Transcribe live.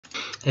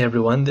Hey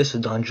everyone, this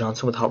is Don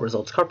Johnson with Hot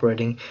Results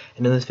Copywriting,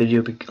 and in this video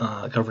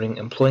I'll be covering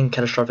employing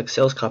catastrophic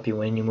sales copy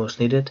when you most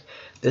need it.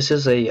 This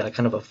is a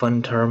kind of a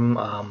fun term,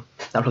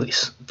 not really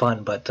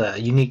fun, but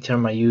a unique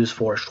term I use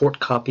for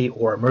short copy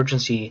or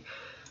emergency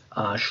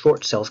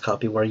short sales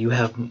copy, where you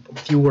have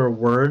fewer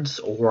words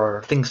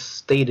or things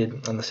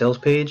stated on the sales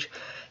page,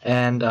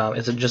 and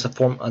it's just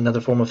another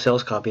form of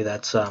sales copy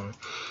that's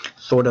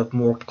sort of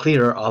more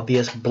clear,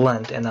 obvious,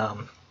 blunt, and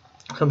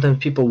sometimes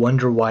people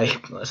wonder why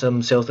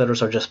some sales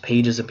letters are just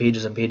pages and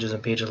pages and pages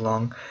and pages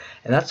long,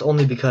 and that's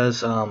only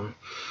because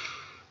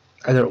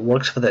either it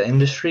works for the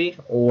industry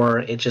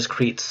or it just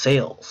creates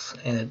sales.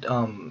 And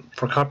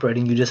for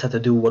copywriting, you just have to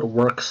do what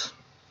works.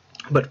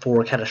 But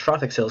for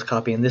catastrophic sales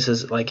copy, and this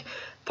is like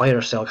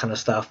fire sale kind of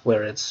stuff,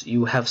 where it's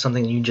you have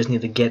something and you just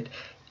need to get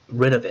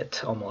rid of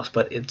it almost,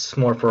 but it's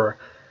more for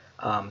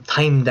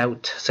timed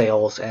out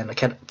sales. And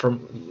for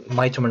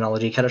my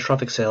terminology,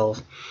 catastrophic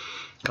sales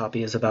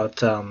copy is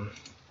about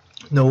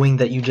knowing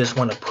that you just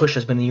want to push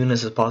as many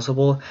units as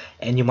possible,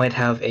 and you might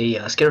have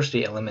a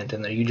scarcity element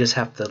in there. You just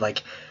have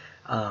to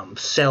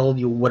sell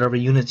whatever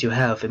units you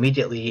have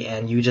immediately,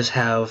 and you just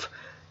have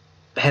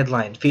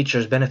headline,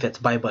 features, benefits,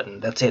 buy button.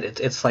 That's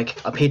it. It's like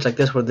a page like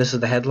this where this is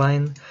the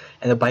headline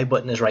and the buy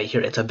button is right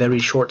here. It's a very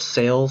short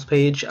sales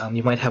page.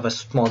 You might have a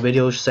small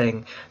video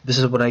saying this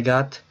is what I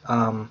got.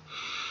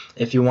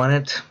 If you want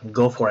it,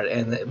 go for it.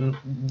 And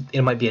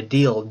it might be a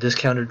deal,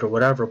 discounted or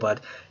whatever,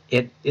 but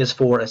it is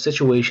for a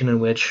situation in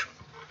which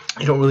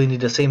you don't really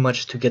need to say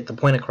much to get the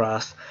point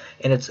across.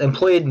 And it's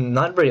employed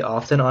not very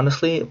often,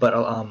 honestly, but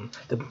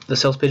the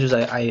sales pages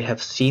I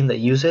have seen that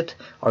use it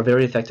are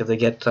very effective. They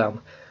get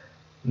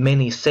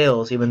many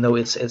sales, even though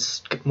it's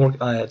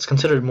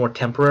considered more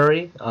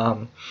temporary.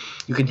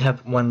 You can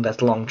have one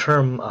that's long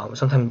term,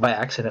 sometimes by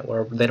accident,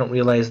 where they don't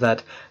realize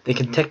that they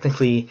can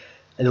technically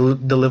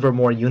deliver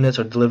more units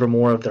or deliver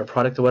more of their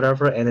product or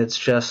whatever, and it's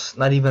just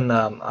not even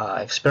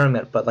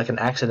experiment, but like an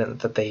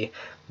accident that they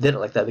did it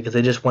like that because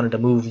they just wanted to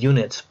move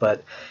units,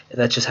 but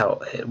that's just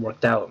how it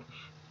worked out.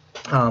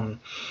 And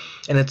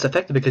it's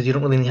effective because you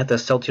don't really have to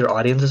sell to your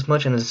audience as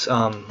much, and it's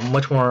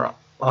much more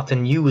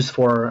often used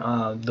for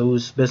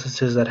those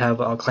businesses that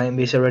have a client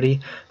base already.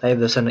 They have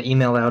to send an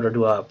email out or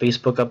do a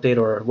Facebook update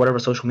or whatever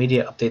social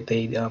media update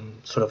they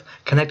sort of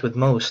connect with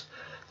most,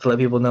 to let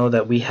people know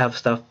that we have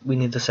stuff we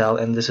need to sell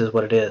and this is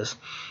what it is.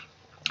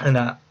 And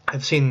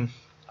I've seen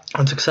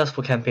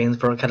unsuccessful campaigns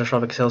for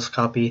catastrophic sales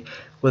copy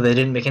where they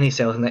didn't make any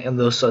sales and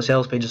those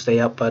sales pages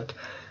stay up, but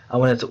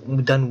when it's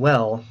done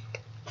well,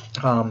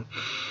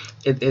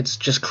 it's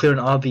just clear and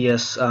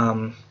obvious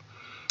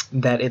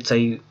that it's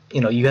you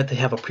have to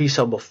have a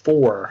pre-sale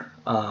before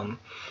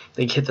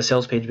they hit the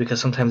sales page,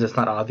 because sometimes it's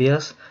not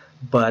obvious.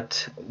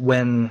 But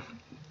when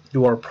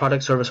your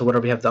product, service, or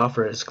whatever you have to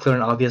offer is clear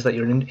and obvious that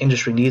your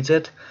industry needs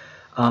it,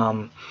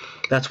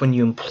 that's when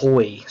you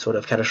employ sort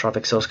of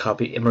catastrophic sales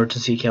copy,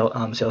 emergency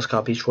sales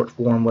copy, short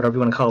form, whatever you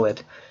want to call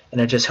it,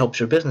 and it just helps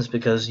your business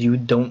because you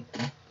don't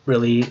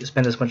really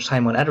spend as much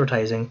time on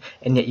advertising,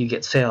 and yet you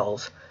get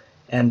sales.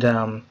 And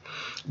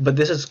but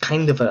this is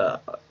kind of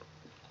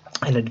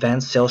an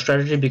advanced sales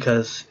strategy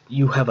because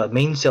you have a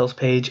main sales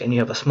page and you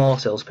have a small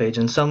sales page,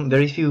 and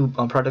very few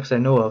products I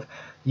know of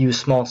use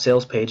small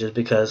sales pages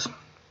because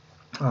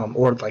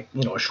or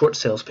a short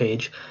sales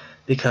page,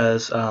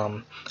 because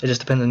it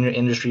just depends on your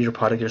industry, your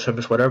product, your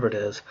service, whatever it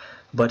is.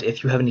 But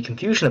if you have any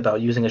confusion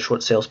about using a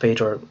short sales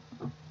page or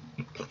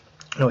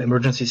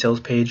emergency sales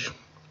page,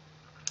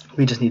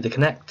 we just need to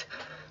connect,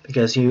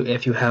 because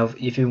if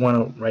you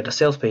want to write a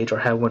sales page or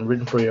have one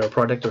written for your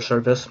product or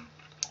service,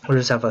 or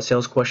just have a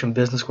sales question,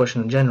 business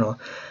question in general,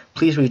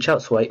 please reach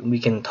out so we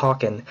can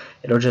talk, and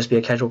it'll just be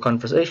a casual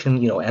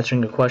conversation,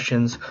 answering your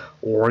questions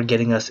or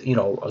getting us,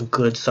 a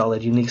good,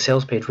 solid, unique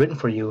sales page written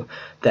for you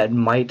that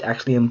might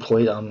actually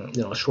employ,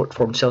 short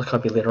form sales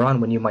copy later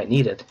on when you might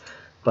need it.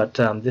 But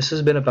this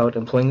has been about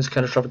employing this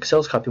catastrophic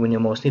sales copy when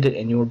you most need it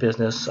in your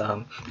business,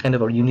 kind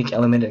of a unique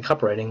element in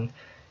copywriting.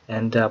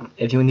 And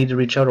if you need to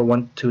reach out or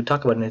want to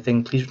talk about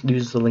anything, please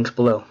use the links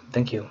below.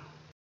 Thank you.